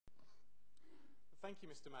Thank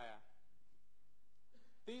you, Mr. Mayor.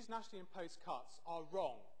 These nationally imposed cuts are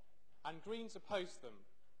wrong, and Greens oppose them.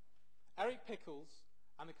 Eric Pickles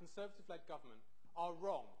and the Conservative-led government are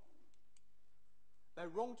wrong. They're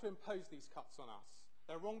wrong to impose these cuts on us.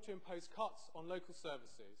 They're wrong to impose cuts on local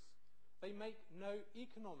services. They make no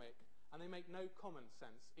economic and they make no common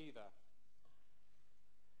sense either.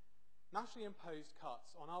 Nationally imposed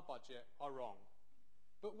cuts on our budget are wrong.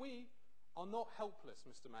 But we are not helpless,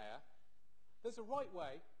 Mr. Mayor. There's a right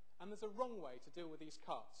way and there's a wrong way to deal with these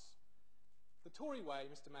cuts. The Tory way,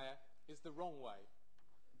 Mr. Mayor, is the wrong way.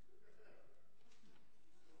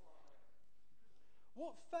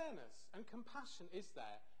 What fairness and compassion is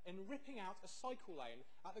there in ripping out a cycle lane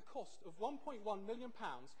at the cost of £1.1 million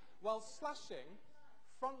while slashing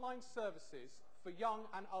frontline services for young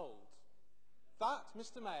and old? That,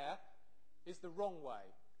 Mr. Mayor, is the wrong way.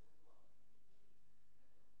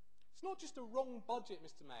 It's not just a wrong budget,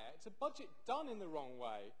 Mr. Mayor, it's a budget done in the wrong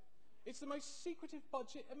way. It's the most secretive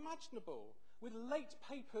budget imaginable, with late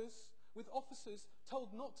papers, with officers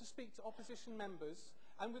told not to speak to opposition members,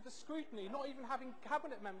 and with the scrutiny not even having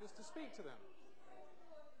cabinet members to speak to them.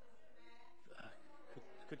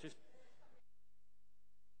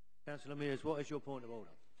 Councillor Mears, what is your point of order?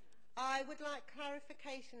 I would like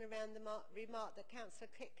clarification around the remark that Cllr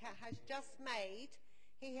Kitcat has just made.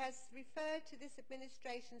 He has referred to this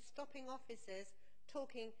administration stopping officers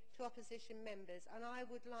talking to opposition members, and I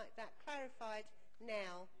would like that clarified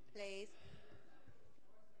now, please.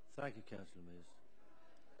 Thank you, Councillor Mears.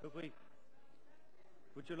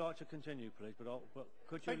 Would you like to continue, please? But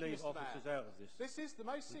could you leave officers out of this? This is the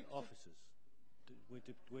most secretive. Officers.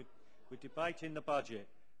 We're debating the budget,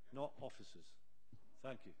 not officers.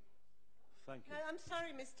 Thank you. Thank you. No, I'm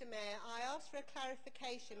sorry, Mr. Mayor. I asked for a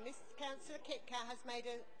clarification. Cllr Kitcat has made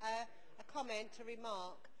a comment, a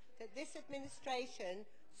remark, that this administration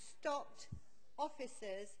stopped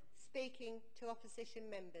officers speaking to opposition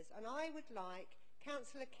members, and I would like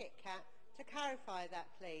Cllr Kitcat to clarify that,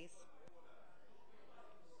 please.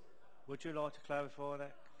 Would you like to clarify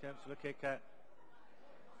that, Councillor Kitcat?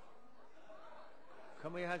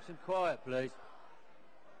 Can we have some quiet, please?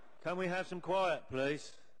 Can we have some quiet,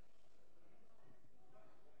 please?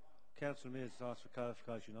 Councillor Mears has asked for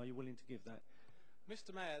clarification. Are you willing to give that?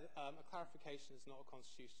 Mr. Mayor, a clarification is not a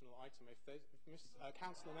constitutional item. If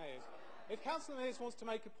Councillor Mears wants to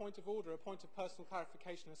make a point of order, a point of personal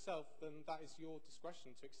clarification herself, then that is your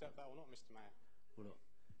discretion to accept that or not, Mr. Mayor. Well, look,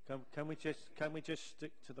 can we just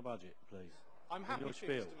stick to the budget, please? I'm happy to,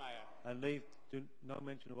 Mr. Mayor. And leave no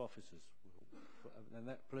mention of officers. And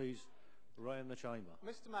that, please, right in the chamber.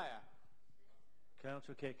 Mr. Mayor.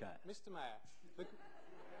 Councillor Kitcat. Mr. Mayor.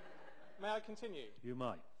 May I continue? You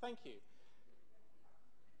may. Thank you.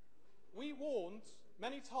 We warned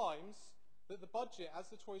many times that the budget, as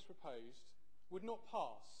the Tories proposed, would not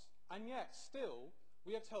pass, and yet still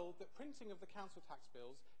we are told that printing of the council tax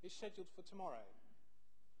bills is scheduled for tomorrow.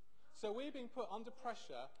 So we're being put under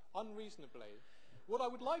pressure unreasonably. What I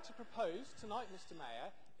would like to propose tonight, Mr.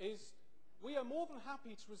 Mayor, is we are more than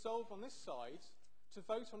happy to resolve on this side to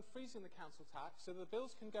vote on freezing the council tax so that the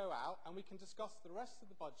bills can go out and we can discuss the rest of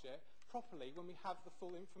the budget properly when we have the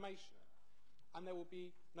full information. And there will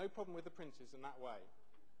be no problem with the printers in that way.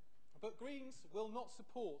 But Greens will not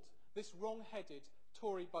support this wrong-headed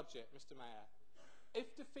Tory budget, Mr. Mayor.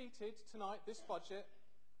 If defeated tonight, this budget,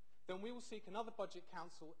 then we will seek another budget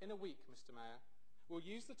council in a week, Mr. Mayor. We'll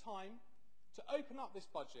use the time to open up this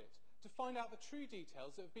budget, to find out the true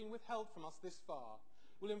details that have been withheld from us this far.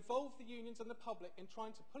 We'll involve the unions and the public in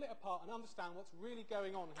trying to pull it apart and understand what's really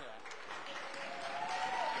going on here.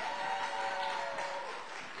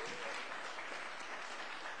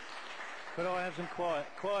 Could I have some quiet?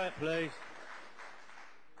 Quiet, please.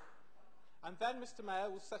 And then, Mr. Mayor,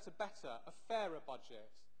 we'll set a better, a fairer budget,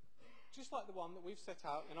 just like the one that we've set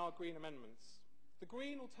out in our Green amendments. The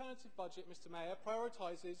Green alternative budget, Mr. Mayor,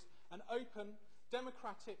 prioritises an open,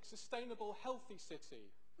 democratic, sustainable, healthy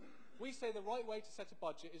city. We say the right way to set a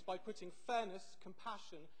budget is by putting fairness,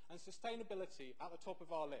 compassion and sustainability at the top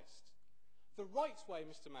of our list. The right way,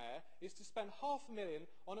 Mr. Mayor, is to spend £500,000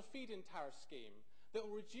 on a feed-in tariff scheme that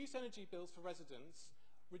will reduce energy bills for residents,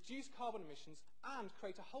 reduce carbon emissions and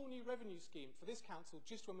create a whole new revenue scheme for this council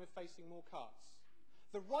just when we're facing more cuts.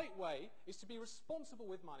 The right way is to be responsible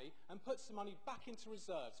with money and put some money back into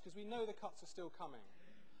reserves because we know the cuts are still coming.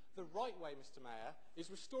 The right way, Mr. Mayor, is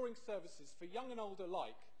restoring services for young and old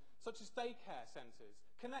alike, such as daycare centres,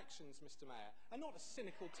 connections, Mr. Mayor, and not a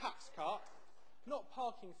cynical tax cut, not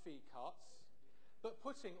parking fee cuts, but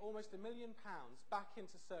putting almost £1 million back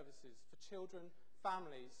into services for children,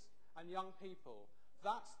 families and young people.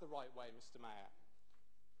 That's the right way, Mr. Mayor.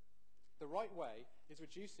 The right way is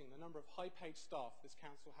reducing the number of high-paid staff this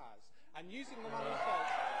council has and using the money saved.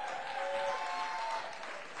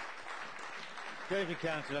 Excuse me,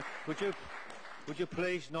 Councillor. Would you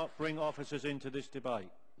please not bring officers into this debate?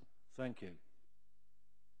 Thank you.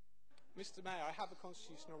 Mr. Mayor, I have a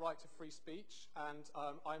constitutional right to free speech, and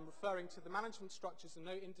I'm referring to the management structures and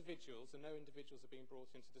no individuals are being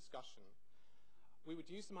brought into discussion. We would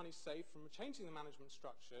use the money saved from changing the management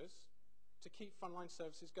structures to keep frontline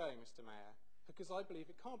services going, Mr. Mayor, because I believe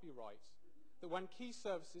it can't be right that when key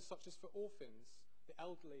services such as for orphans, the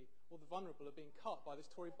elderly or the vulnerable are being cut by this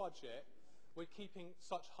Tory budget, we're keeping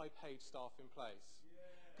such high-paid staff in place.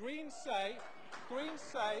 Greens say...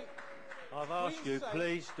 I've asked you,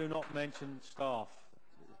 please do not mention staff.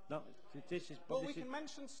 No, well, we can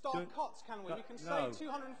mention staff cuts, can we? We can say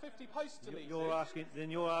 250 posts deleted.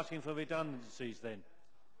 You're asking for redundancies then.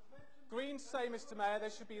 Greens say, Mr. Mayor, there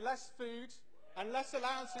should be less food and less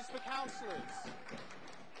allowances for councillors.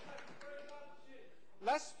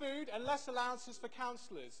 Less food and less allowances for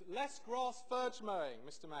councillors. Less grass verge mowing,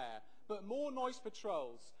 Mr. Mayor, but more noise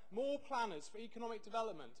patrols, more planners for economic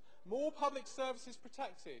development, more public services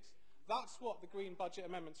protected. That's what the Green budget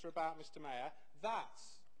amendments are about, Mr. Mayor.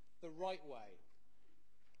 That's the right way.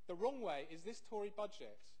 The wrong way is this Tory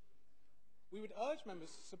budget. We would urge members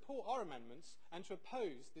to support our amendments and to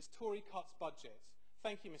oppose this Tory cuts budget.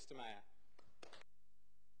 Thank you, Mr. Mayor.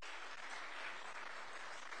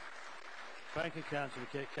 Thank you, Councillor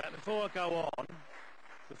Kitcat. Before I go on,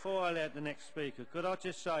 before I let the next speaker, could I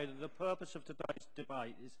just say that the purpose of today's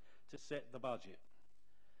debate is to set the budget.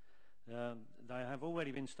 There have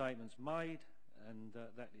already been statements made, and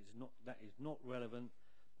that is not relevant,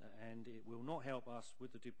 and it will not help us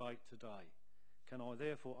with the debate today. Can I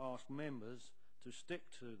therefore ask members to stick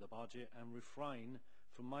to the budget and refrain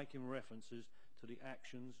from making references to the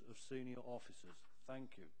actions of senior officers?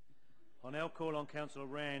 Thank you. I now call on Cllr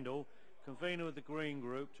Randall, Convenor of the Green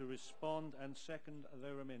Group, to respond and second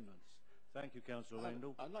their amendments. Thank you, Cllr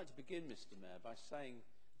Randall. I'd like to begin, Mr. Mayor, by saying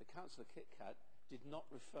that Councillor Kitcat did not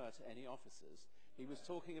refer to any officers. He was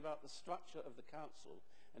talking about the structure of the council,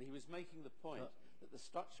 and he was making the point that the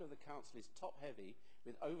structure of the council is top-heavy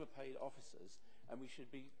with overpaid officers, and we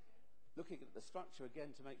should be looking at the structure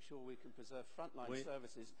again to make sure we can preserve frontline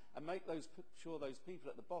services and make sure those people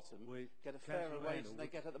at the bottom get a fairer wage than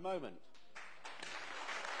they get at the moment.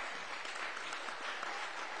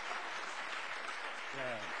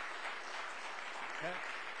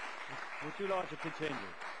 Would you like to continue?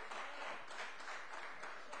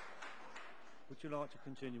 Would you like to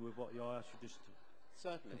continue with what I asked you just to?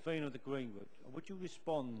 Certainly. Convenor of the Green Group, would you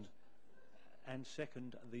respond and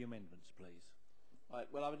second the amendments, please? Right,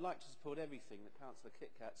 well, I would like to support everything that Councillor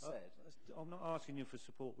Kitcat said. I'm not asking you for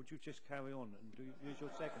support. Would you just carry on and use your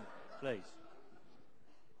second, please?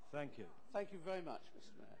 Thank you. Thank you very much,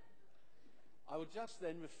 Mr. Mayor. I will just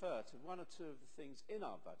then refer to one or two of the things in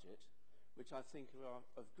our budget which I think are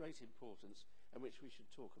of great importance and which we should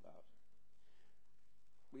talk about.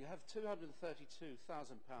 We have £232,000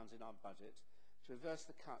 in our budget to reverse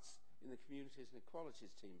the cuts in the Communities and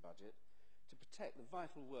Equalities Team budget to protect the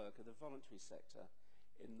vital work of the voluntary sector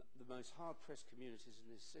in the most hard-pressed communities in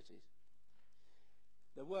this city.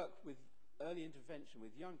 The work with early intervention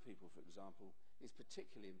with young people, for example, is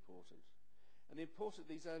particularly important. And the importance of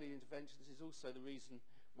these early interventions is also the reason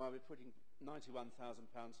why we're putting £91,000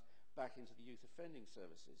 back into the youth offending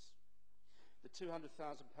services. The £200,000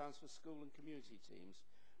 for school and community teams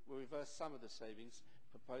will reverse some of the savings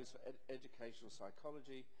proposed for educational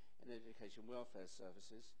psychology and education welfare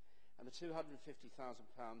services, and the £250,000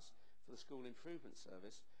 for the school improvement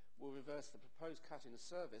service will reverse the proposed cut in a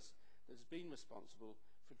service that has been responsible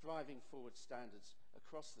for driving forward standards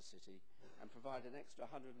across the city and provide an extra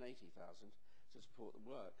 £180,000 to support the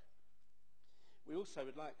work. We also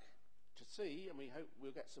would like to see, and we hope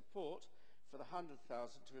we'll get support, for the £100,000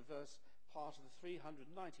 to reverse part of the £390,000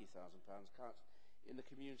 cut in the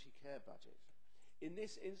community care budget. In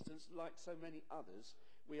this instance, like so many others,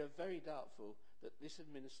 we are very doubtful that this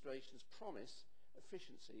administration's promise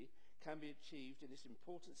efficiency can be achieved in this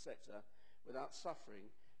important sector without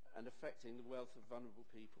suffering and affecting the wealth of vulnerable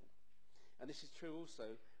people. And this is true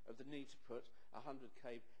also of the need to put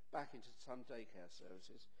 100k back into some daycare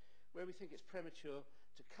services, where we think it's premature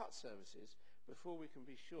to cut services before we can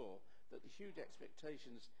be sure that the huge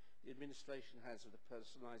expectations the administration has of the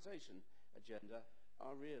personalisation agenda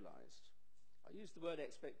are realised. I use the word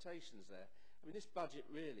expectations there. I mean, this budget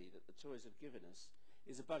really that the Tories have given us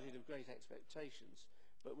is a budget of great expectations,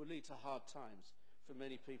 but will lead to hard times for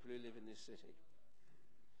many people who live in this city.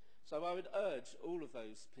 So I would urge all of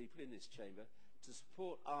those people in this chamber to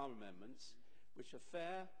support our amendments, which are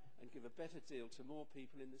fair and give a better deal to more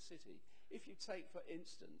people in the city. If you take, for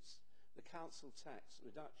instance, the council tax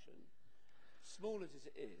reduction, small as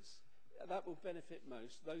it is, that will benefit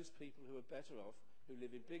most those people who are better off, who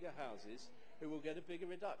live in bigger houses, who will get a bigger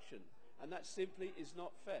reduction. And that simply is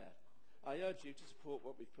not fair. I urge you to support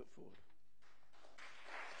what we've put forward.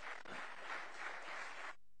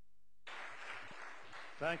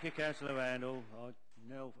 Thank you, Councillor Randall.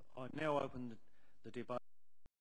 I now open the debate.